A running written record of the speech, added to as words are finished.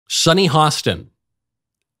Sunny Hostin,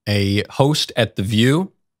 a host at The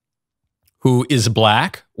View, who is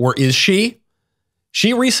black, or is she?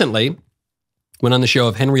 She recently went on the show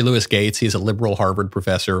of Henry Louis Gates. He's a liberal Harvard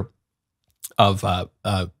professor of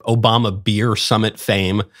Obama beer summit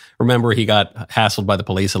fame. Remember, he got hassled by the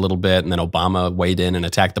police a little bit, and then Obama weighed in and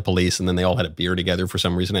attacked the police, and then they all had a beer together for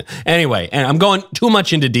some reason. Anyway, and I'm going too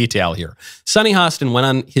much into detail here. Sunny Hostin went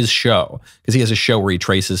on his show, because he has a show where he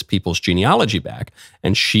traces people's genealogy back,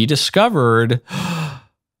 and she discovered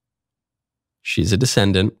she's a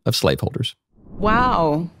descendant of slaveholders.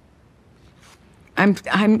 Wow. I'm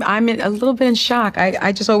a little bit in shock.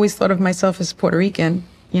 I just always thought of myself as Puerto Rican.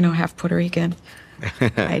 You know, half Puerto Rican.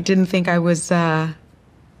 I didn't think I was,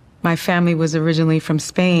 my family was originally from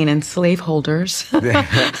Spain and slaveholders.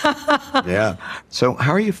 Yeah. So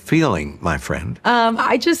how are you feeling, my friend?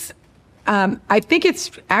 I think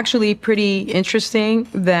it's actually pretty interesting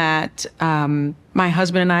that my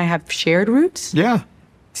husband and I have shared roots. Yeah.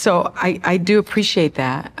 So I do appreciate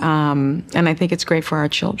that. And I think it's great for our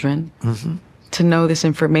children to know this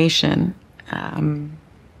information.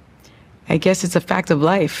 I guess it's a fact of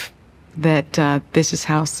life that this is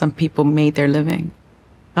how some people made their living,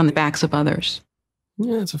 on the backs of others.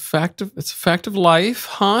 Yeah, it's a fact of life,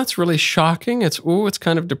 huh? It's really shocking. It's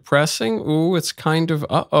kind of depressing. Ooh, it's kind of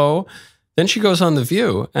uh-oh. Then she goes on The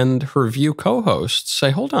View, and her View co-hosts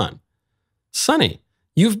say, hold on, Sunny,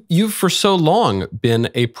 you've for so long been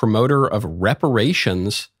a promoter of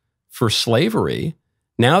reparations for slavery.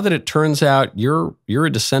 Now that it turns out you're a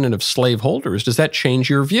descendant of slaveholders, does that change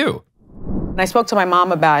your view? When I spoke to my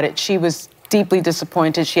mom about it, she was deeply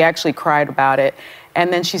disappointed. She actually cried about it.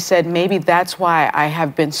 And then she said, maybe that's why I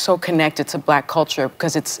have been so connected to Black culture,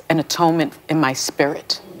 because it's an atonement in my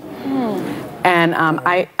spirit. And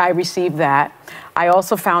I received that. I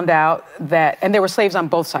also found out that, and there were slaves on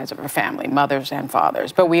both sides of our family, mothers and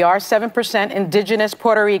fathers, but we are 7% indigenous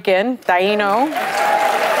Puerto Rican, Taino.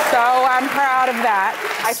 So I'm proud of that.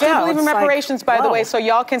 I still believe in reparations, by the way, so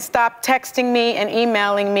y'all can stop texting me and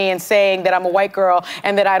emailing me and saying that I'm a white girl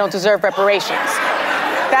and that I don't deserve reparations.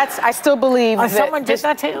 I still believe that. Someone did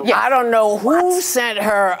that to you? Yeah. I don't know who sent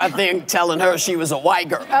her a thing telling her she was a white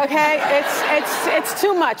girl. Okay, it's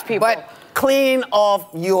too much, people. But clean off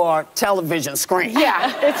your television screen.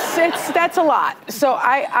 Yeah, that's a lot. So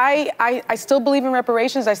I still believe in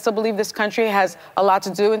reparations. I still believe this country has a lot to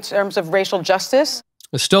do in terms of racial justice.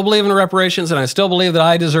 I still believe in reparations, and I still believe that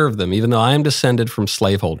I deserve them, even though I am descended from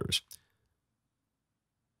slaveholders.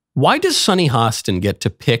 Why does Sunny Hostin get to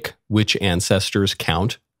pick which ancestors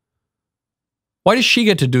count? Why does she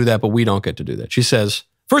get to do that, but we don't get to do that? She says,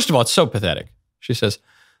 first of all, it's so pathetic. She says,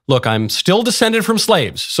 look, I'm still descended from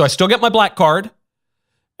slaves, so I still get my black card.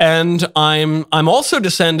 And I'm also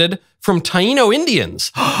descended from Taino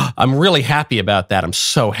Indians. I'm really happy about that. I'm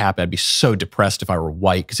so happy. I'd be so depressed if I were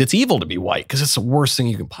white, because it's evil to be white, because it's the worst thing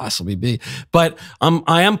you can possibly be. But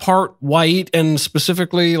I am part white, and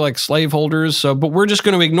specifically like slaveholders. So, but we're just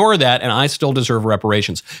going to ignore that, and I still deserve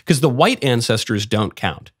reparations, because the white ancestors don't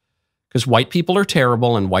count. Because white people are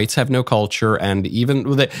terrible, and whites have no culture, and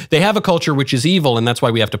even they have a culture which is evil, and that's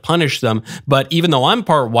why we have to punish them. But even though I'm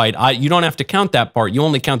part white, you don't have to count that part. You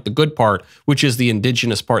only count the good part, which is the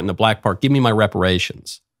indigenous part and the black part. Give me my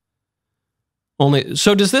reparations.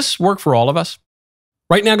 So does this work for all of us?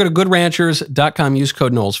 Right now, go to goodranchers.com, use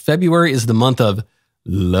code Knowles. February is the month of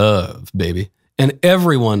love, baby. And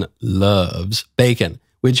everyone loves bacon,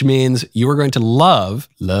 which means you are going to love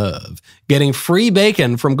getting free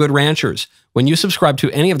bacon from Good Ranchers. When you subscribe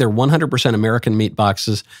to any of their 100% American meat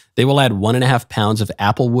boxes, they will add 1.5 pounds of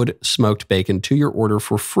Applewood smoked bacon to your order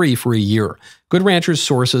for free for a year. Good Ranchers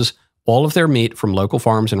sources all of their meat from local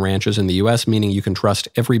farms and ranches in the U.S., meaning you can trust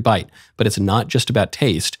every bite. But it's not just about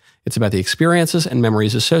taste. It's about the experiences and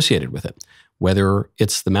memories associated with it. Whether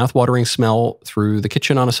it's the mouth-watering smell through the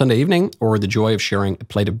kitchen on a Sunday evening or the joy of sharing a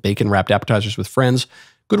plate of bacon-wrapped appetizers with friends,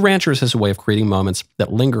 Good Ranchers has a way of creating moments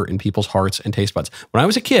that linger in people's hearts and taste buds. When I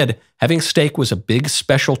was a kid, having steak was a big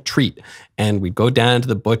special treat, and we'd go down to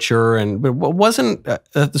the butcher, and it wasn't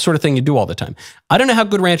the sort of thing you do all the time. I don't know how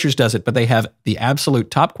Good Ranchers does it, but they have the absolute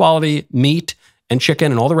top quality meat and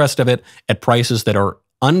chicken and all the rest of it at prices that are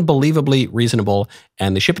unbelievably reasonable,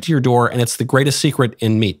 and they ship it to your door, and it's the greatest secret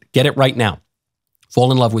in meat. Get it right now. Fall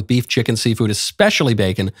in love with beef, chicken, seafood, especially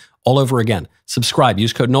bacon, all over again. Subscribe.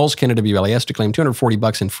 Use code Knowles, KWLAS, to claim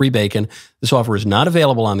 $240 in free bacon. This offer is not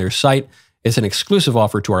available on their site. It's an exclusive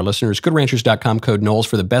offer to our listeners. GoodRanchers.com, code Knowles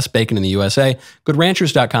for the best bacon in the USA.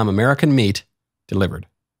 GoodRanchers.com, American meat delivered.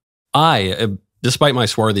 Despite my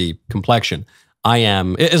swarthy complexion, I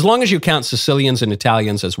am, as long as you count Sicilians and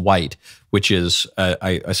Italians as white, which is,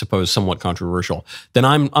 I suppose, somewhat controversial, then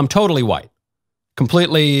I'm totally white.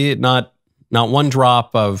 Completely not one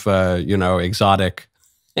drop of, exotic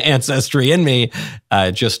ancestry in me.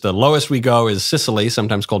 Just the lowest we go is Sicily,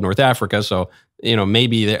 sometimes called North Africa. So,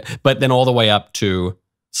 maybe there, but then all the way up to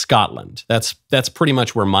Scotland. That's pretty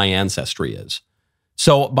much where my ancestry is.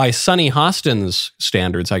 So by Sonny Hostin's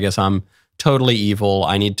standards, I guess I'm totally evil.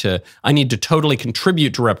 I need to totally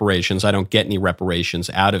contribute to reparations. I don't get any reparations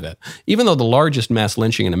out of it. Even though the largest mass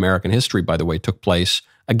lynching in American history, by the way, took place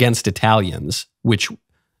against Italians, which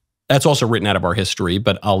that's also written out of our history,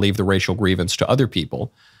 but I'll leave the racial grievance to other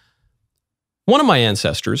people. One of my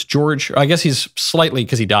ancestors, George, I guess he's slightly,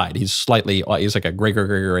 because he died, he's like a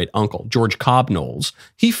great uncle, George Cobb Knowles.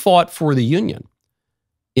 He fought for the Union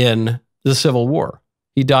in the Civil War.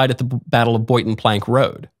 He died at the Battle of Boynton Plank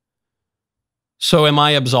Road. So am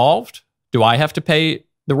I absolved? Do I have to pay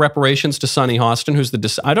the reparations to Sonny Hostin,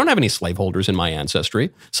 who's I don't have any slaveholders in my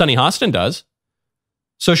ancestry. Sonny Hostin does.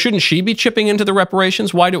 So shouldn't she be chipping into the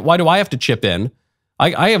reparations? Why do I have to chip in?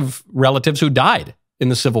 I have relatives who died in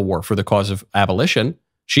the Civil War for the cause of abolition.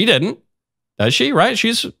 She didn't. Does she? Right?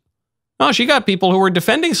 She got people who were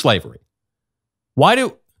defending slavery.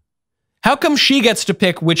 How come she gets to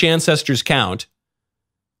pick which ancestors count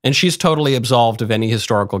and she's totally absolved of any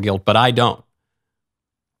historical guilt, but I don't?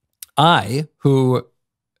 I, who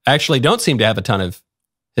actually don't seem to have a ton of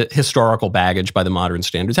historical baggage by the modern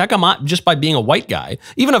standards, how come just by being a white guy,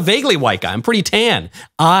 even a vaguely white guy, I'm pretty tan.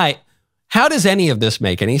 How does any of this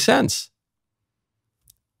make any sense?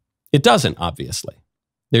 It doesn't, obviously.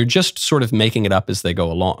 They're just sort of making it up as they go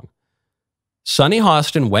along. Sonny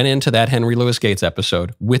Hostin went into that Henry Louis Gates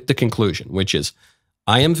episode with the conclusion, which is,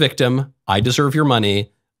 I am victim, I deserve your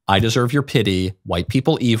money, I deserve your pity, white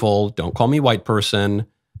people evil, don't call me white person.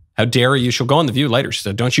 How dare you? She'll go on The View later. She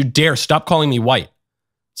said, don't you dare stop calling me white.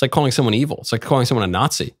 It's like calling someone evil. It's like calling someone a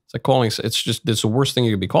Nazi. It's the worst thing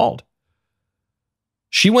you could be called.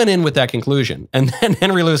 She went in with that conclusion. And then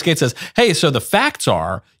Henry Louis Gates says, hey, so the facts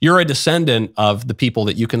are you're a descendant of the people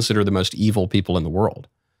that you consider the most evil people in the world.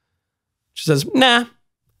 She says, nah,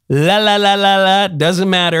 doesn't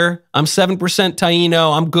matter. I'm 7%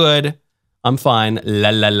 Taino. I'm good. I'm fine.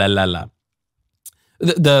 The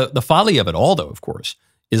folly of it all, though, of course,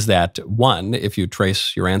 is that, one, if you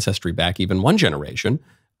trace your ancestry back even one generation,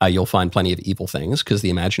 you'll find plenty of evil things because the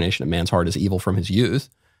imagination of man's heart is evil from his youth.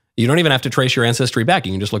 You don't even have to trace your ancestry back.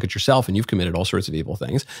 You can just look at yourself and you've committed all sorts of evil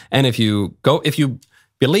things. And if you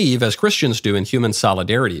believe, as Christians do, in human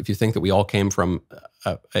solidarity, if you think that we all came from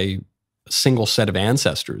a single set of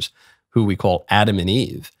ancestors who we call Adam and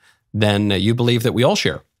Eve, then you believe that we all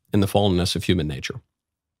share in the fallenness of human nature,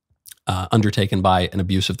 undertaken by an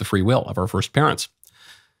abuse of the free will of our first parents.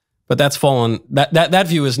 But that's fallen. That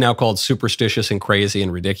view is now called superstitious and crazy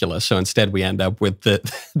and ridiculous. So instead, we end up with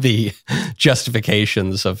the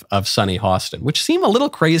justifications of Sonny Hostin, which seem a little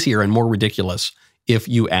crazier and more ridiculous, if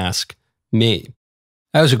you ask me.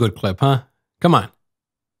 That was a good clip, huh? Come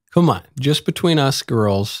on, just between us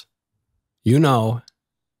girls, well,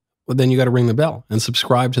 then you got to ring the bell and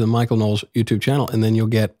subscribe to the Michael Knowles YouTube channel, and then you'll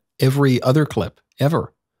get every other clip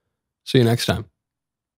ever. See you next time.